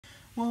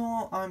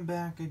Well, I'm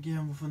back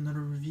again with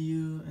another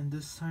review, and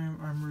this time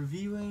I'm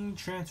reviewing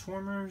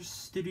Transformers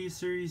Studio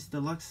Series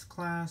Deluxe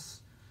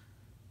Class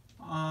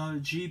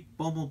Jeep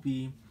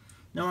Bumblebee.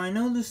 Now, I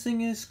know this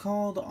thing is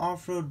called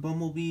Off-Road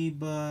Bumblebee,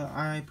 but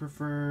I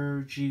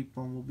prefer Jeep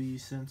Bumblebee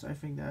since I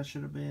think that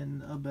should have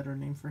been a better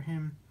name for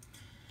him.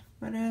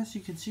 But as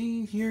you can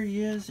see, here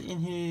he is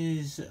in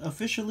his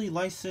officially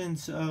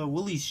licensed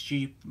Willys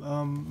Jeep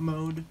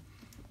mode.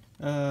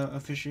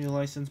 Officially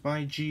licensed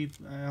by Jeep,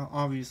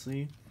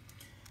 obviously.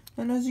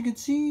 And as you can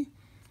see,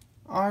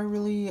 I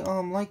really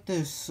like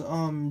this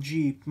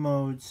Jeep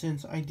mode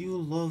since I do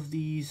love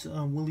these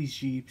Willys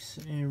Jeeps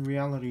in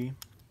reality.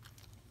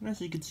 And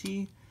as you can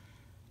see,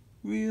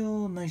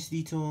 real nice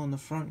detail on the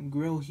front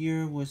grille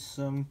here with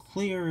some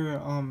clear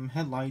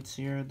headlights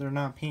here. They're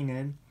not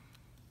painted.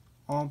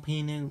 All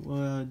painted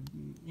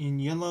in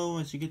yellow,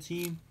 as you can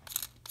see,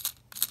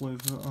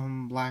 with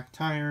black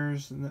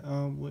tires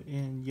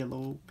and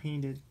yellow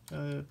painted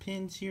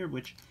pins here,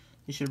 which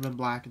they should have been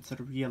black instead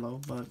of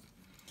yellow, but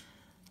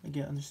I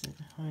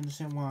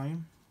understand why.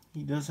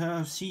 He does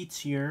have seats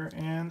here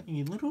and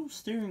a little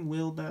steering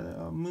wheel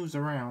that moves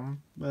around,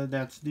 but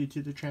that's due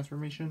to the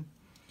transformation.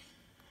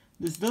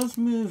 This does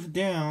move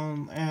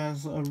down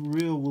as a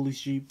real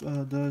Willys Jeep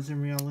does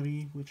in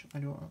reality, which I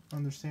don't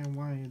understand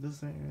why it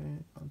does that,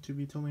 to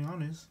be totally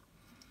honest.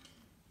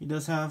 He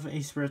does have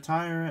a spare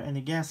tire and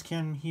a gas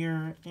can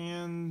here,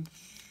 and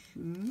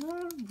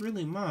not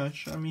really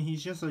much. I mean,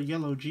 he's just a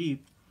yellow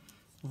Jeep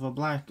with a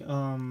black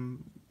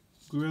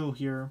grille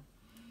here,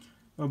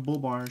 or bull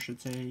bar, I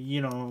should say.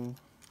 You know,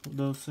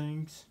 those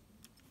things.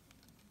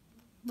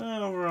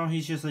 But overall,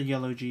 he's just a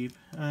yellow Jeep.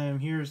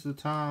 Here's the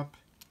top,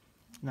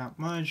 not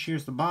much.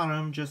 Here's the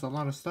bottom, just a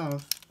lot of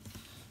stuff.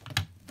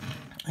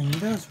 And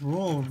he does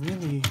roll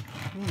really,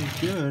 really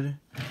good.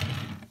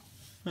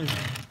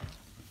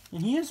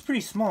 And he is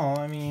pretty small.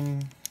 I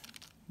mean,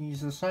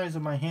 he's the size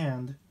of my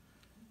hand.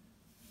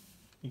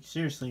 Like,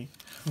 seriously.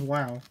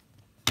 Wow.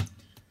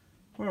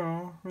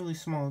 Well, really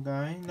small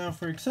guy. Now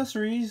for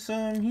accessories,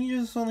 he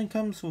just only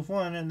comes with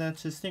one, and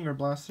that's his Stinger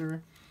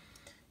Blaster.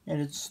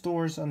 And it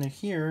stores under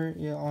here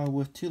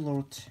with two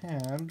little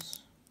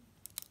tabs,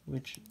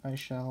 which I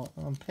shall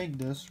unpeg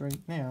this right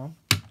now.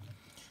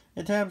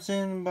 It tabs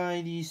in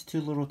by these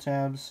two little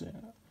tabs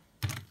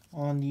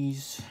on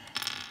these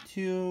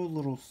two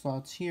little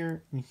slots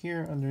here and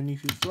here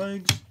underneath his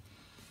legs.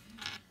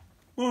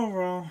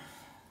 Overall,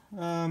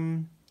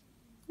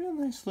 real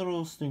nice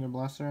little Stinger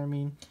Blaster. I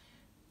mean,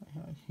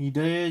 he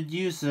did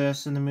use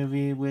this in the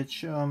movie,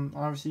 which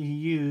obviously he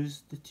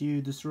used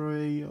to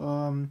destroy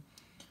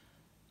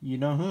you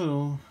know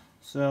who.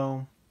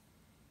 So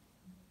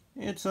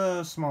it's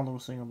a small little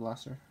Stinger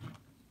Blaster,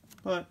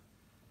 but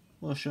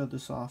we'll show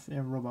this off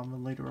in robot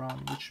mode later on.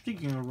 Which,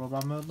 speaking of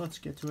robot mode, let's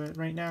get to it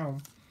right now.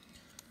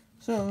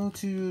 So,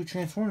 to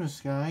transform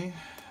this guy,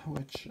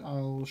 which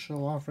I'll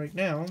show off right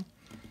now,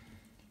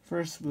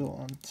 first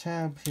we'll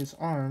untab his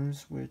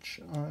arms, which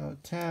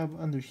tab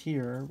under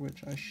here,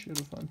 which I should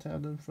have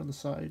untabbed them from the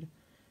side,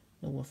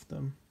 and lift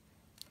them.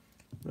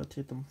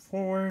 Rotate them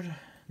forward,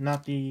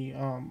 not the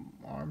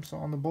arms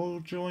on the ball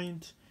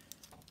joint,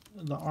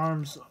 the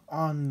arms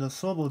on the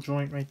swivel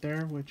joint right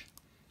there, which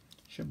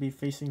should be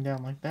facing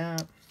down like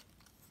that.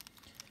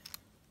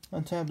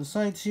 Untab the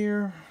sides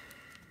here,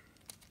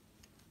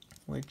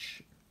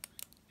 which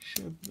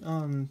should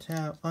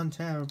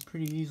untab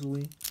pretty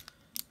easily.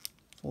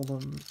 Fold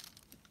them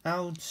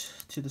out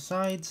to the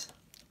sides,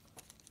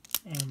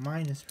 and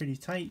mine is pretty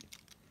tight.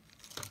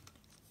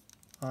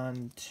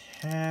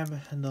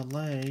 Untab the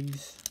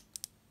legs.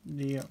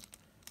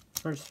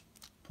 First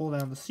pull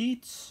down the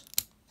seats,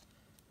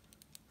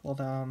 fold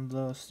down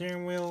the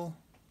steering wheel,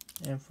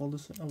 and fold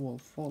this. We'll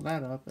fold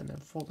that up, and then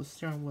fold the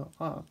steering wheel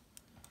up,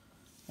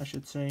 I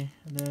should say,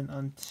 and then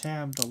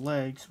untab the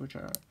legs, which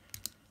are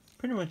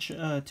pretty much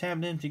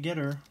tabbed in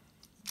together.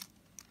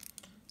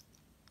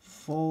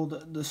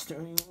 Fold the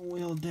steering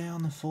wheel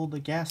down and fold the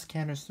gas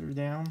canister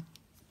down.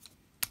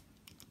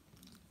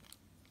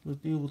 We'll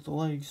deal with the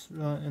legs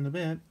in a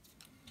bit.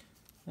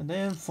 And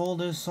then fold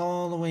this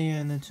all the way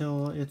in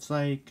until it's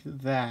like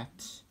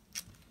that.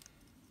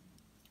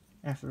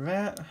 After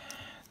that,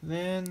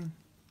 then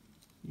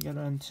you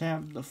gotta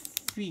untap the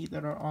feet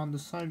that are on the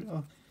side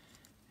of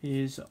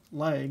his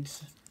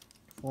legs.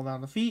 Fold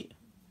down the feet.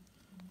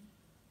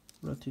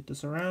 Rotate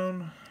this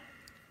around.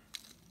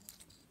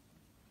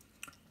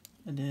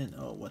 And then,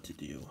 what to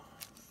do?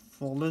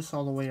 Fold this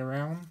all the way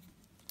around.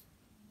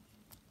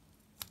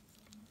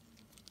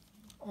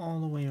 All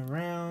the way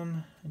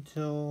around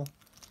until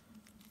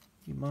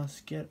you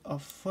must get a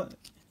foot.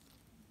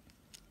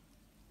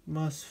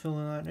 Must fill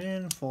that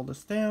in. Fold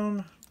this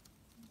down.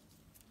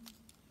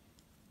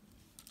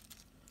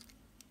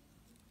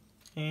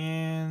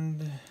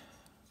 And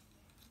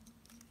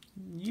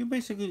you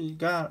basically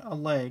got a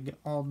leg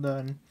all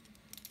done.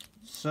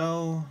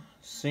 So,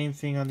 same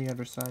thing on the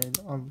other side.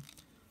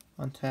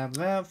 Untab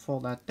that,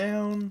 fold that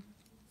down,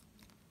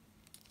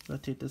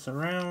 rotate this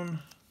around,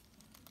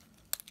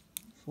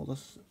 fold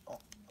this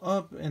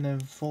up and then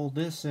fold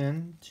this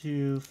in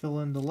to fill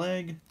in the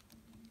leg.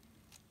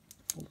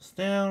 Fold this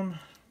down.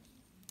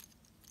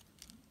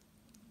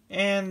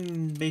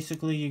 And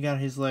basically you got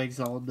his legs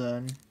all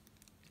done.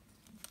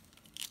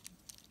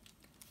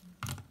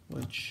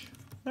 Which,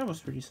 that was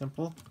pretty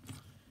simple.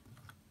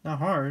 Not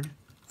hard.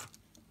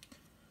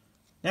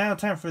 Now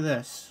time for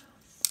this.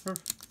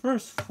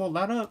 First, fold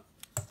that up.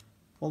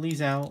 Fold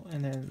these out,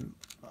 and then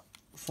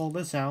fold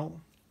this out.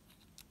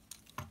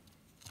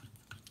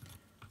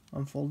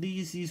 Unfold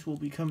these. These will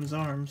become his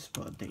arms,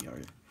 but they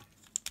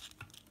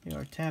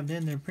are tabbed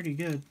in. They're pretty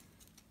good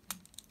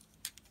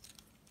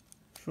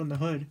from the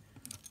hood.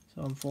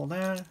 So unfold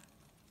that.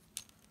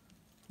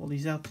 Fold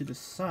these out to the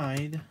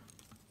side.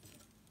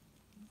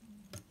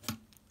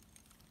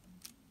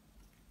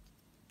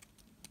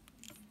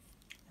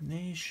 And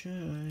they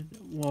should,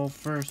 well,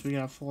 first we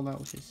gotta fold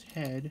out his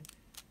head,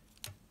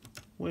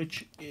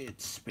 which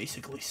it's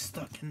basically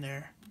stuck in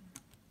there.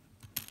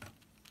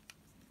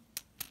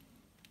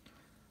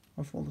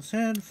 Unfold his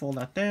head, fold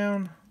that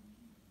down,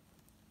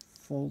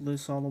 fold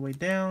this all the way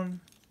down.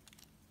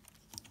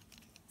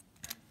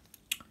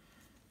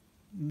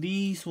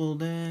 These will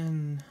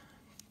then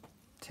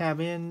tab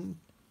in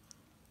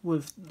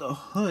with the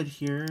hood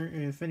here,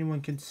 if anyone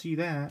can see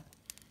that.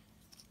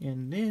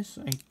 And this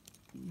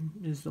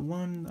is the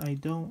one I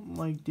don't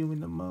like doing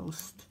the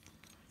most,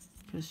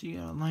 because you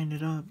gotta line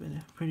it up and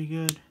it's pretty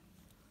good.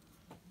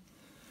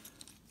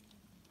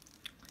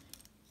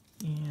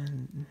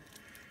 And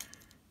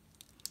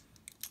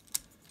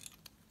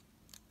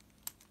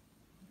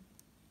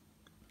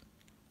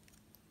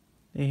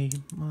they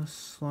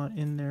must slot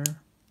in there.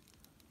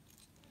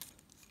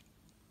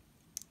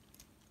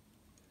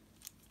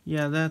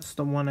 Yeah, that's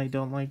the one I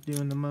don't like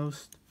doing the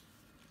most.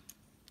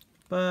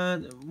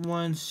 But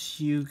once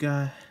you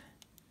got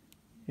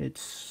it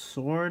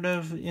sort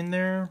of in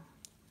there,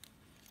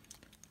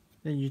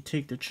 then you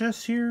take the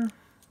chest here,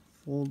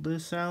 fold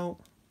this out,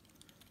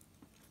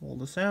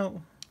 fold this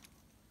out,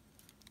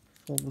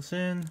 fold this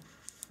in,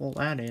 fold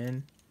that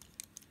in,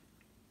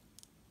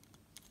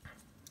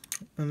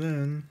 and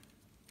then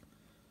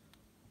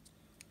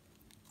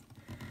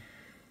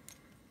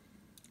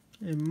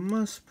it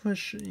must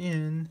push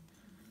in,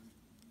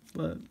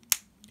 but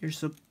you're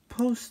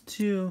supposed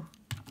to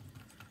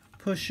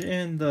push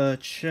in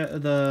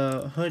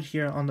the hood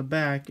here on the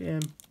back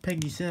and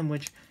peg these in,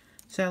 which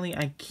sadly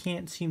I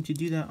can't seem to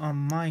do that on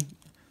my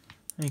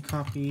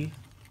copy.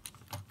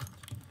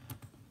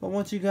 But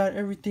once you got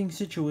everything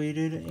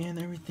situated and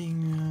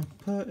everything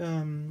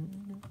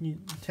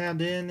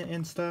tabbed in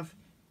and stuff,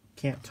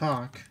 can't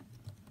talk.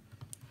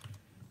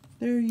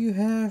 There you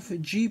have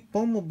Jeep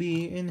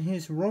Bumblebee in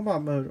his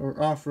robot mode,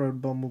 or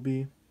off-road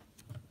Bumblebee.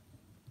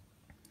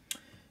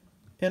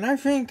 And I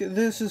think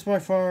this is by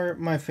far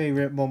my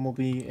favorite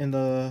Bumblebee in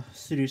the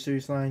Studio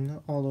Series line,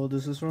 although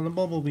this is from the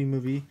Bumblebee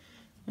movie,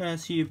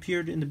 as he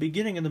appeared in the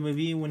beginning of the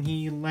movie when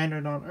he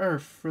landed on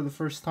Earth for the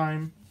first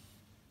time.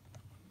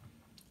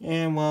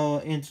 And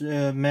well,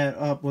 met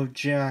up with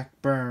Jack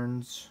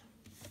Burns.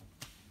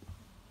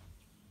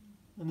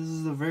 And this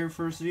is the very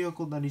first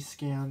vehicle that he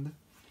scanned.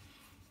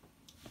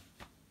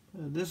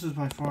 This is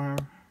by far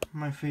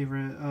my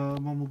favorite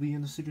Bumblebee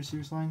in the Studio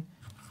Series line.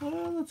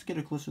 Let's get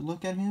a closer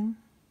look at him.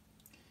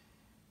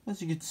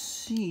 As you can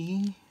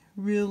see,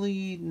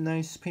 really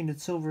nice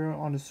painted silver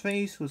on his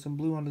face with some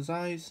blue on his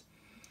eyes.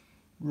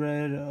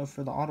 Red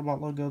for the Autobot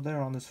logo there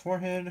on his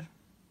forehead.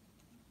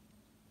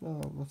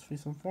 Let's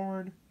face him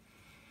forward.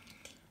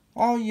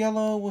 All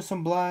yellow with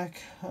some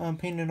black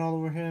painted all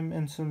over him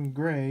and some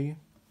gray.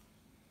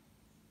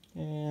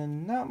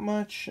 And not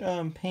much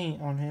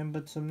paint on him,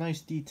 but some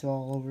nice detail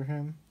all over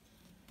him.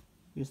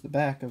 Here's the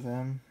back of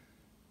him.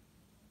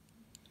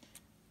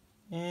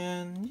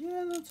 And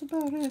yeah, that's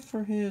about it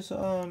for his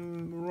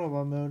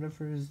robot mode and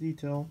for his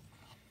detail.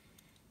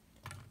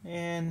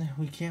 And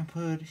we can't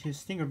put his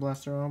Stinger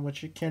Blaster on,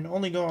 which it can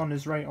only go on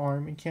his right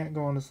arm. It can't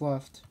go on his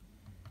left.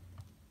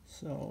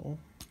 So,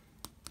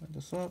 put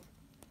this up.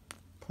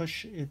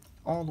 Push it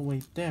all the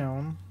way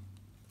down.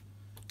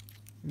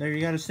 There you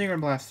got a Stinger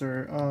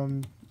Blaster.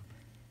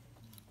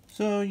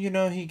 So, you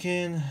know, he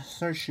can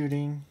start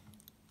shooting.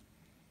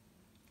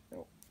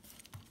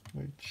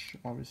 Which,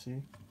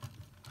 obviously,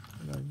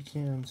 you know, you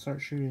can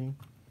start shooting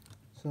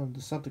some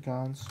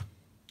Decepticons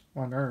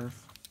on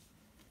Earth.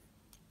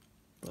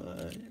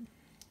 But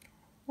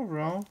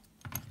overall,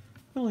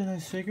 really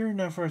nice figure.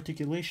 Now for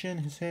articulation,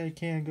 his head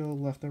can go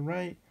left and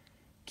right.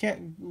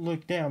 Can't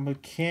look down,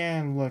 but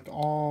can look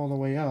all the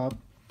way up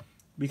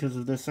because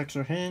of this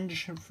extra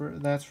hinge.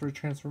 That's for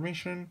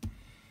transformation.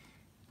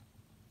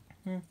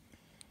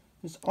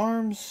 His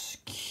arms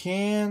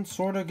can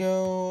sort of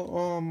go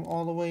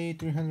all the way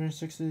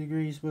 360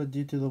 degrees, but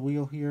due to the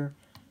wheel here,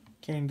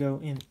 can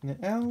go in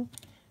and out.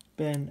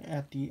 Bend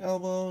at the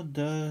elbow,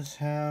 does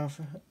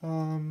have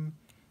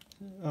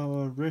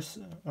a wrist,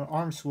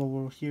 arm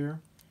swivel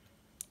here.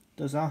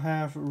 Does not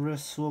have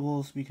wrist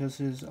swivels because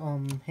his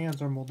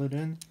hands are molded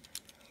in.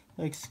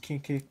 Legs can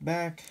kick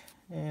back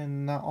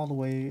and not all the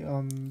way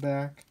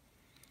back.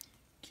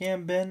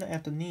 Can bend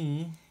at the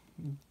knee,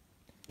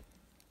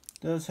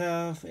 Does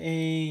have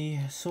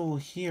a sole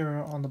here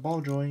on the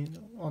ball joint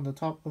on the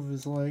top of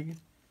his leg.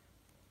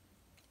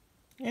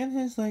 And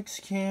his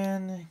legs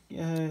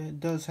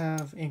does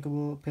have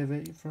ankle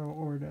pivot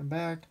forward and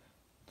back,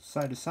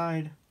 side to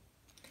side.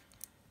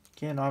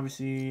 Can't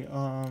obviously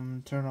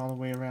turn all the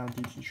way around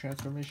due to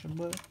transformation,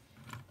 but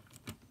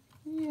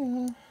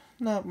yeah,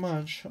 not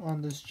much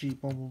on this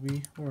Jeep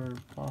Bumblebee, or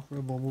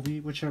off-road Bumblebee,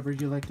 whichever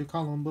you like to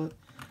call him, but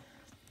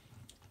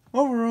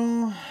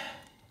overall,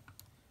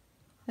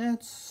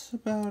 that's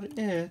about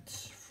it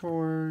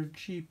for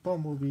Jeep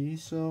Bumblebee.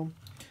 So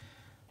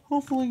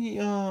hopefully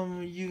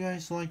you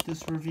guys like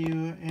this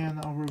review, and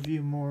I'll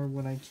review more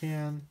when I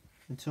can.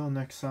 Until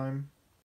next time.